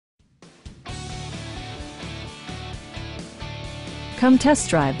Come test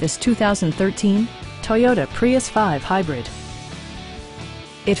drive this 2013 Toyota Prius 5 Hybrid.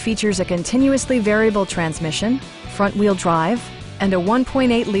 It features a continuously variable transmission, front-wheel drive, and a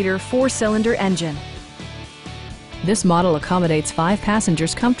 1.8-liter four-cylinder engine. This model accommodates 5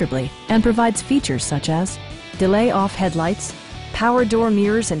 passengers comfortably and provides features such as delay-off headlights, power door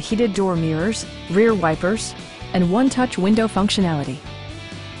mirrors and heated door mirrors, rear wipers, and one-touch window functionality.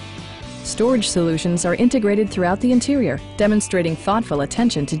 Storage solutions are integrated throughout the interior, demonstrating thoughtful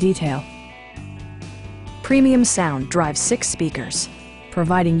attention to detail. Premium sound drives 6 speakers,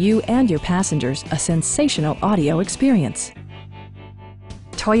 providing you and your passengers a sensational audio experience.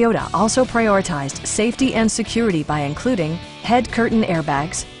 Toyota also prioritized safety and security by including head curtain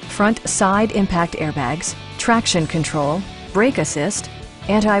airbags, front side impact airbags, traction control, brake assist,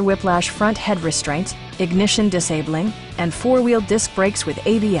 anti-whiplash front head restraints, ignition disabling, and 4-wheel disc brakes with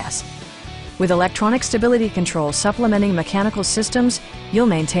ABS. With electronic stability control supplementing mechanical systems, you'll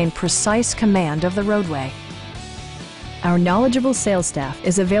maintain precise command of the roadway. Our knowledgeable sales staff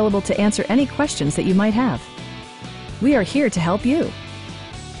is available to answer any questions that you might have. We are here to help you.